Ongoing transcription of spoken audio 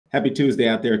Happy Tuesday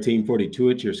out there, Team 42.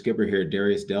 It's your skipper here,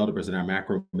 Darius Dale, to present our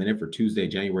macro minute for Tuesday,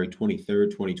 January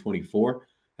 23rd, 2024.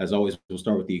 As always, we'll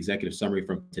start with the executive summary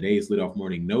from today's leadoff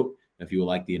morning note. If you would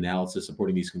like the analysis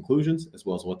supporting these conclusions, as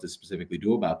well as what to specifically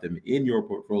do about them in your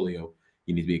portfolio,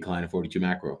 you need to be a client of 42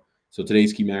 Macro. So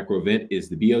today's key macro event is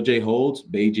the BOJ holds,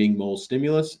 Beijing molds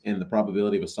stimulus, and the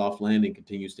probability of a soft landing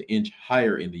continues to inch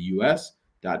higher in the U.S. ...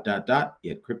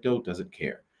 Yet crypto doesn't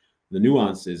care. The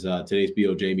nuance is today's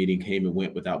BOJ meeting came and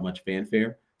went without much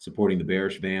fanfare, supporting the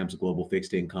bearish VAM's global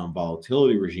fixed income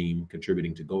volatility regime,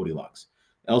 contributing to Goldilocks.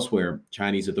 Elsewhere,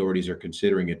 Chinese authorities are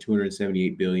considering a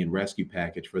 $278 billion rescue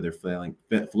package for their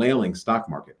flailing stock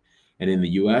market. And in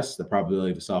the U.S., the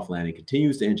probability of a soft landing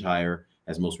continues to inch higher,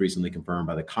 as most recently confirmed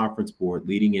by the Conference Board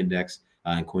Leading Index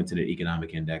and Coincident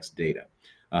Economic Index data.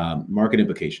 Market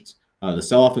implications. The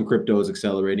sell-off in crypto is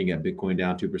accelerating. You got Bitcoin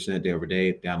down 2% day over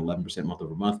day, down 11% month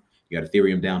over month. You got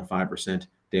Ethereum down 5%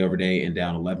 day over day and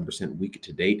down 11% week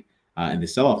to date. And the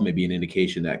sell-off may be an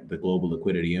indication that the global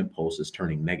liquidity impulse is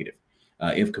turning negative.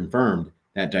 If confirmed,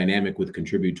 that dynamic would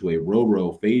contribute to a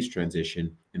row-row phase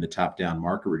transition in the top-down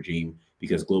market regime,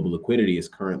 because global liquidity is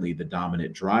currently the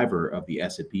dominant driver of the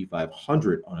S&P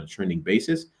 500 on a trending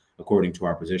basis, according to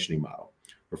our positioning model.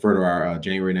 Refer to our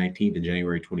January 19th and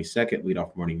January 22nd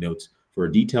leadoff morning notes for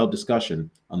a detailed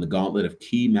discussion on the gauntlet of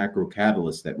key macro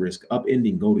catalysts that risk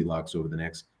upending Goldilocks over the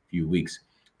next few weeks.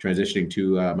 Transitioning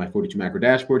to my 42 macro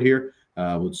dashboard here,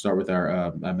 we'll start with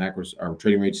our macros, our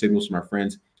trading range signals from our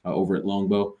friends over at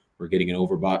Longbow. We're getting an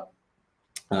overbought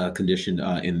condition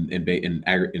in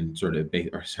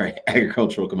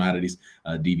agricultural commodities,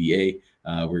 DBA.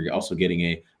 We're also getting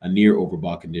a near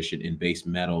overbought condition in base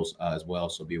metals as well.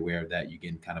 So be aware of that. You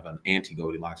get kind of an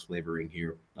anti-Goldilocks flavoring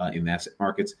here in asset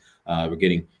markets. We're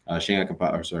getting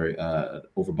overbought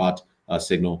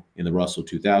signal in the Russell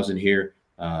 2000 here.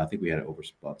 I think we had an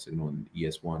overbought signal in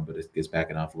ES1, but it's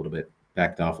backed off a little bit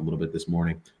this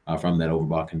morning from that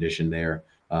overbought condition there.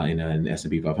 In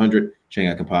S&P 500,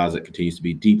 Shanghai Composite continues to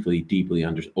be deeply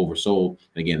oversold.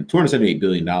 And again, $278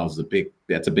 billion is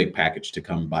a big package to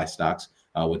come buy stocks.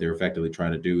 What they're effectively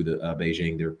trying to do, the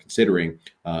Beijing, they're considering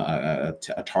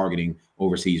targeting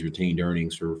overseas retained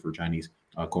earnings for Chinese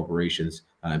corporations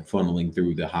and funneling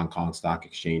through the Hong Kong Stock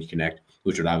Exchange Connect,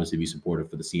 which would obviously be supportive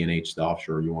for the CNH, the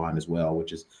offshore yuan as well,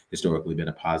 which has historically been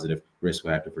a positive risk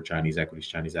factor for Chinese equities,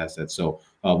 Chinese assets. So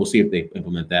we'll see if they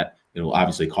implement that. It'll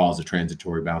obviously cause a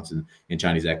transitory bounce in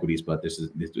Chinese equities, but this is,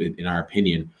 in our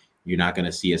opinion, you're not going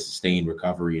to see a sustained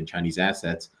recovery in Chinese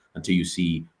assets until you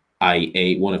see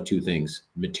one of two things: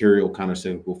 material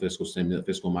countercyclical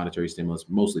fiscal monetary stimulus,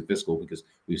 mostly fiscal, because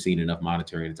we've seen enough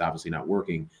monetary and it's obviously not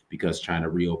working because China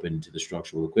reopened to the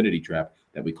structural liquidity trap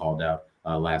that we called out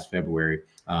last January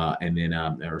and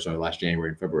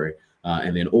February.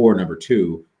 Or number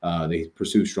two, they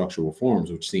pursue structural reforms,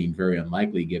 which seem very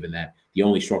unlikely given that the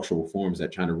only structural reforms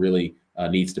that China really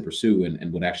needs to pursue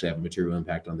and would actually have a material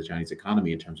impact on the Chinese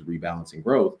economy in terms of rebalancing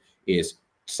growth is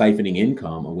siphoning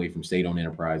income away from state-owned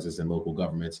enterprises and local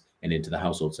governments and into the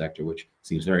household sector, which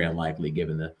seems very unlikely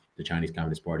given the Chinese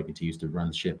Communist Party continues to run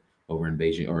the ship over in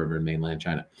Beijing or over in mainland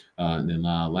China.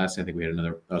 Last, I think we had we had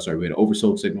an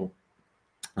oversold signal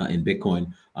in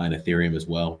Bitcoin and Ethereum as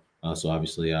well. So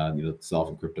obviously, the sell-off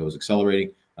in crypto is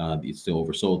accelerating. It's still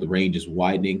oversold. The range is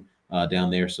widening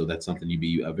down there, so that's something you'd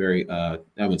be I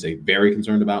wouldn't say very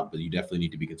concerned about, but you definitely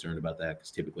need to be concerned about that,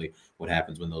 because typically what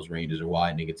happens when those ranges are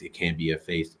widening, it can be a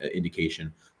phase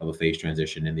indication of a phase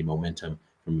transition in the momentum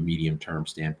from a medium-term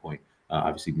standpoint.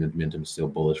 Obviously, momentum is still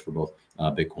bullish for both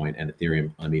Bitcoin and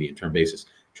Ethereum on a medium-term basis.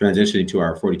 Transitioning to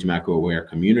our 42 Macro Aware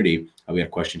community, we have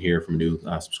a question here from a new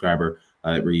subscriber.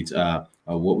 It reads,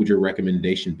 what would your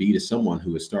recommendation be to someone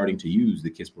who is starting to use the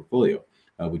KISS portfolio?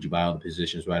 Would you buy all the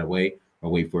positions right away or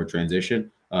wait for a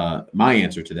transition? My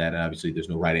answer to that, obviously, there's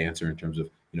no right answer in terms of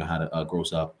how to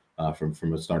gross up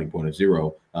from a starting point of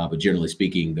zero. But generally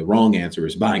speaking, the wrong answer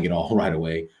is buying it all right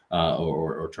away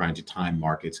or trying to time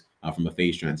markets from a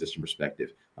phase transition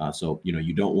perspective. So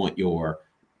you don't want your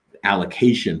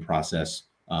allocation process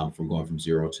from going from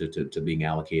zero to being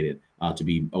allocated to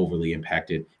be overly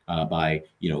impacted by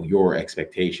your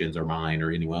expectations or mine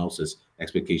or anyone else's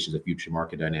expectations of future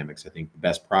market dynamics. I think the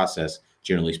best process,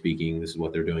 generally speaking, this is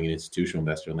what they're doing in institutional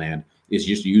investor land, is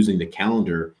just using the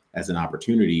calendar as an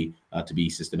opportunity to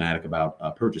be systematic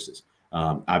about purchases.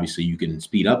 Obviously, you can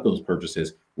speed up those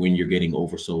purchases when you're getting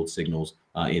oversold signals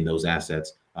in those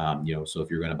assets. So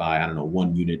if you're going to buy,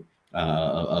 1 unit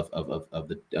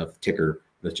of ticker.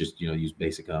 Let's just use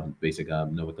basic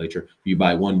nomenclature. If you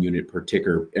buy 1 unit per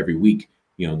ticker every week,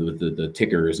 the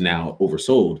ticker is now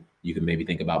oversold. You can maybe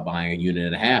think about buying 1.5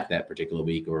 units that particular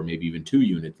week, or maybe even 2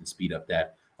 units, and speed up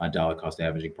that dollar cost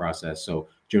averaging process. So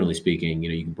generally speaking,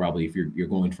 you can probably, if you're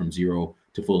going from zero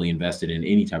to fully invested in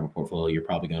any type of portfolio, you're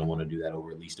probably going to want to do that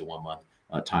over at least a 1 month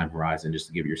time horizon, just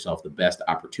to give yourself the best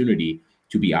opportunity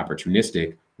to be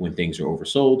opportunistic when things are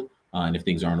oversold. And if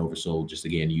things aren't oversold, just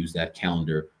again use that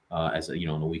calendar as a,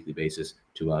 on a weekly basis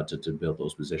to build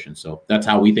those positions. So that's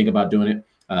how we think about doing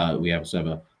it. We also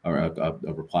have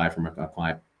a reply from a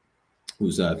client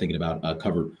who's thinking about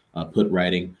covered put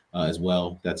writing as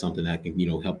well. That's something that can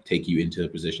help take you into a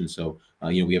position. So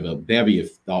we have a bevy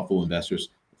of thoughtful investors,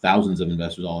 thousands of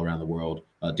investors all around the world,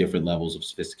 different levels of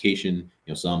sophistication.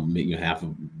 Some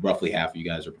roughly half of you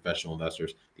guys are professional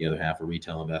investors, the other half are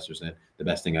retail investors. And the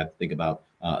best thing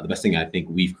I think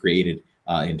we've created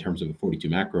in terms of a 42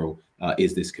 macro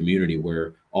is this community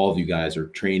where all of you guys are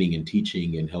training and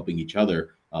teaching and helping each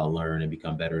other learn and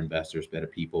become better investors, better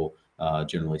people,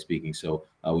 generally speaking. So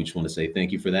we just want to say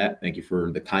thank you for that. Thank you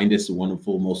for the kindest,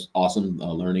 wonderful, most awesome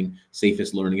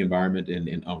safest learning environment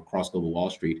in across global Wall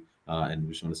Street. And we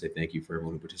just want to say thank you for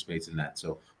everyone who participates in that.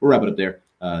 So we'll wrap it up there.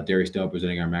 Darius Dale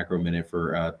presenting our macro minute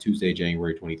for Tuesday,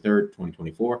 January 23rd,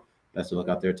 2024. Best of luck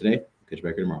out there today. Catch you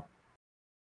back here tomorrow.